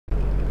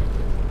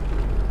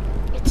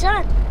it's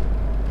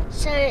on.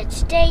 So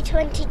it's day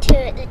 22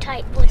 at the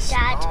Tightwad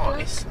Dad Block.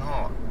 It's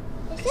not.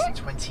 Is it's it?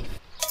 20.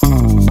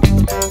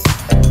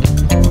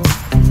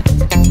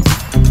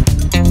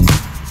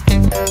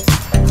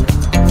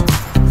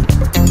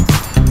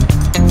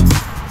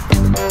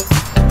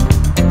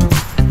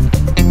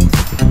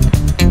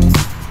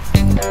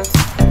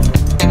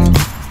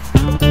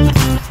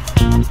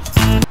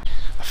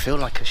 I feel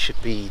like I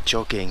should be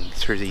jogging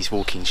through these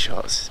walking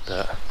shots,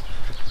 but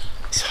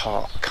it's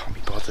hot, I can't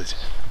be bothered.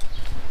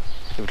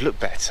 It would look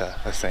better,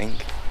 I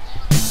think.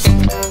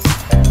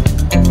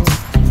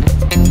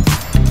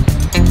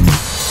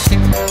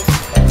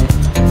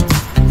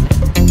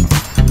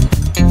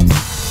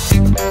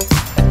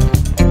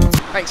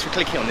 Thanks for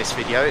clicking on this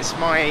video. It's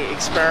my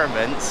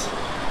experiment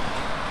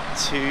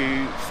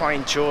to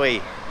find joy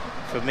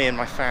for me and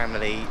my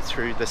family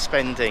through the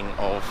spending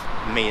of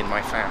me and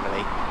my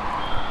family.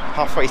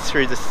 Halfway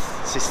through this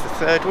is the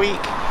third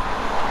week,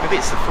 maybe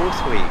it's the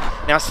fourth week.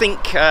 Now I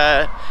think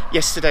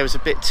yesterday was a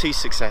bit too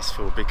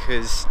successful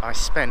because I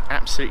spent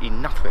absolutely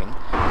nothing,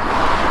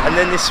 and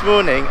then this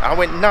morning I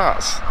went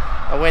nuts.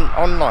 I went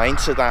online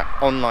to that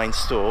online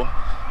store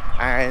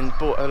and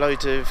bought a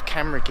load of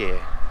camera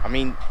gear. I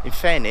mean, in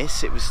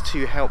fairness, it was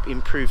to help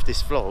improve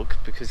this vlog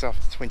because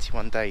after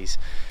 21 days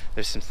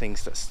there's some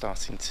things that's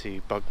starting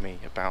to bug me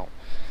about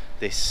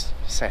this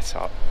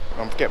setup.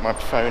 I'll get my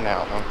phone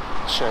out and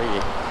I'll show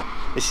you.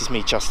 This is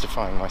me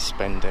justifying my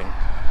spending,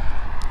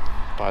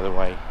 by the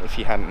way, if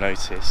you hadn't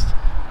noticed.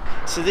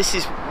 So this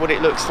is what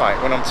it looks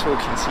like when I'm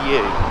talking to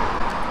you.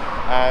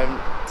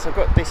 So I've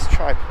got this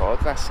tripod,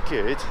 that's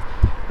good,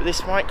 but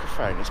this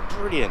microphone is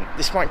brilliant.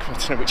 This microphone, I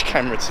don't know which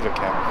camera to look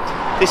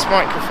at. This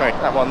microphone,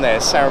 that one there,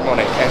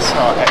 Saramonic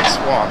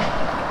SR-XM1,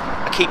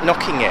 I keep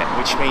knocking it,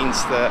 which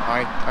means that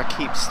I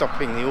keep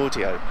stopping the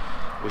audio,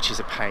 which is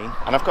a pain.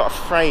 And I've got a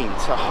frame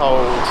to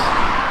hold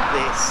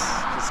this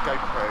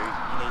GoPro.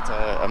 You need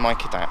a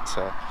mic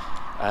adapter.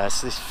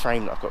 So this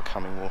frame that I've got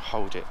coming will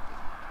hold it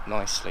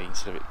nicely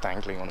instead of it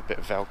dangling on a bit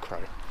of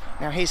Velcro.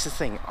 Now here's the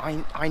thing,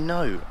 I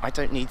know I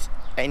don't need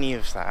any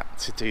of that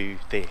to do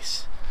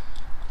this.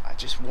 I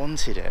just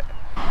wanted it.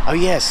 Oh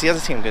yes, the other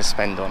thing I'm going to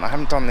spend on, I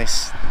haven't done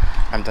this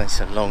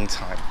a long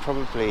time,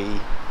 probably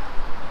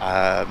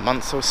a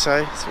month or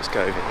so. So let's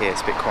go over here,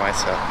 it's a bit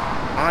quieter.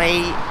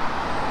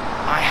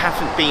 I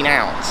haven't been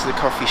out to the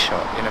coffee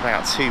shop in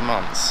about 2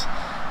 months,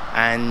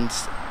 and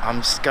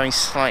I'm going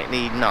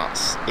slightly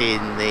nuts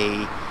in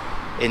the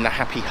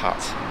Happy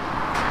Hut.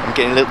 I'm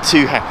getting a little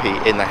too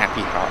happy in the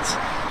Happy Hut.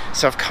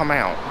 So I've come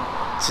out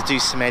to do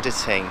some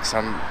editing. So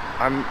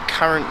I'm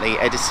currently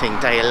editing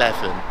day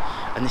 11,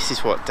 and this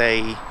is what,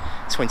 day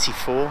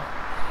 24?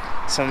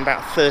 So I'm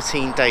about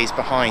 13 days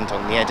behind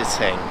on the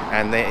editing,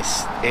 and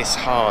it's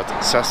hard.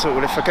 So I thought,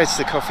 well, if I go to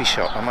the coffee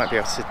shop, I might be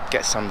able to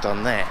get some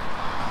done there.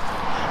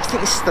 I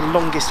think this is the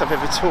longest I've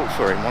ever talked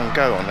for in one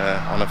go on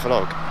a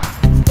vlog.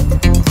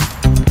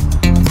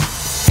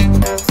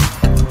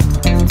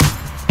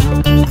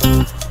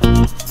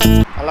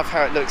 I love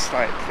how it looks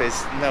like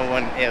there's no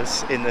one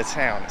else in the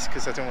town. It's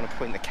because I don't want to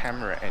point the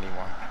camera at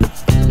anyone.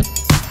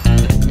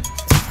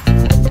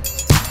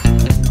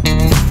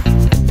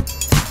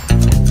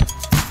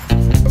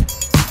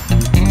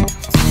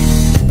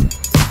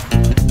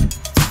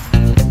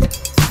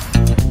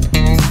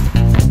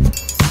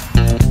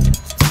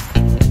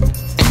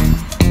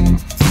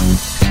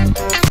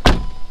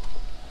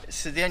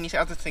 So the only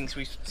other things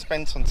we've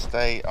spent on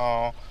today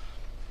are,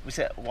 was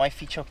it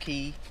Wifey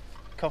Chocky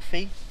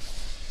coffee?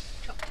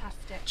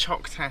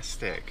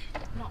 Chocktastic.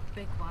 Not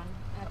big one,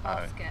 a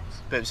basket.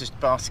 Oh, but it was just a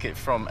basket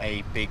from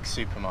a big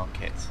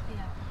supermarket.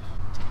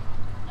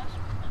 Yeah.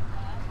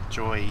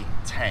 Joy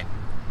 10.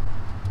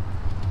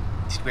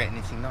 Did you get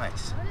anything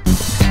nice?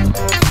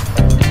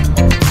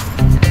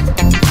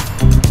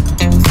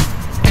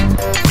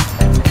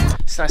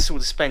 So that's all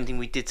the spending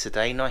we did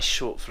today. Nice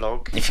short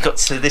vlog. If you got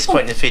to this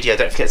point in the video,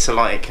 don't forget to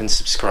like and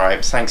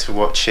subscribe. Thanks for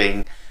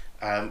watching.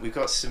 We've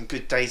got some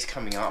good days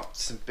coming up.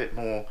 Some bit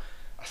more.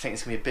 I think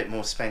it's going to be a bit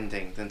more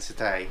spending than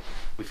today.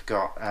 We've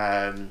got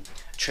a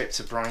trip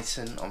to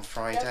Brighton on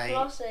Friday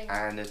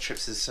and a trip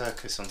to the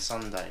circus on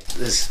Sunday.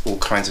 There's all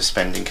kinds of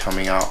spending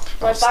coming up.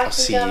 I'll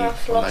see you on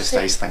those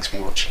days. Thanks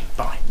for watching.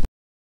 Bye.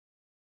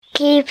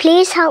 Can you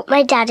please help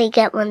my daddy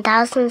get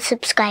 1,000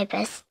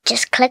 subscribers?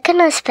 Just click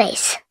on his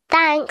face.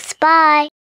 Thanks, bye.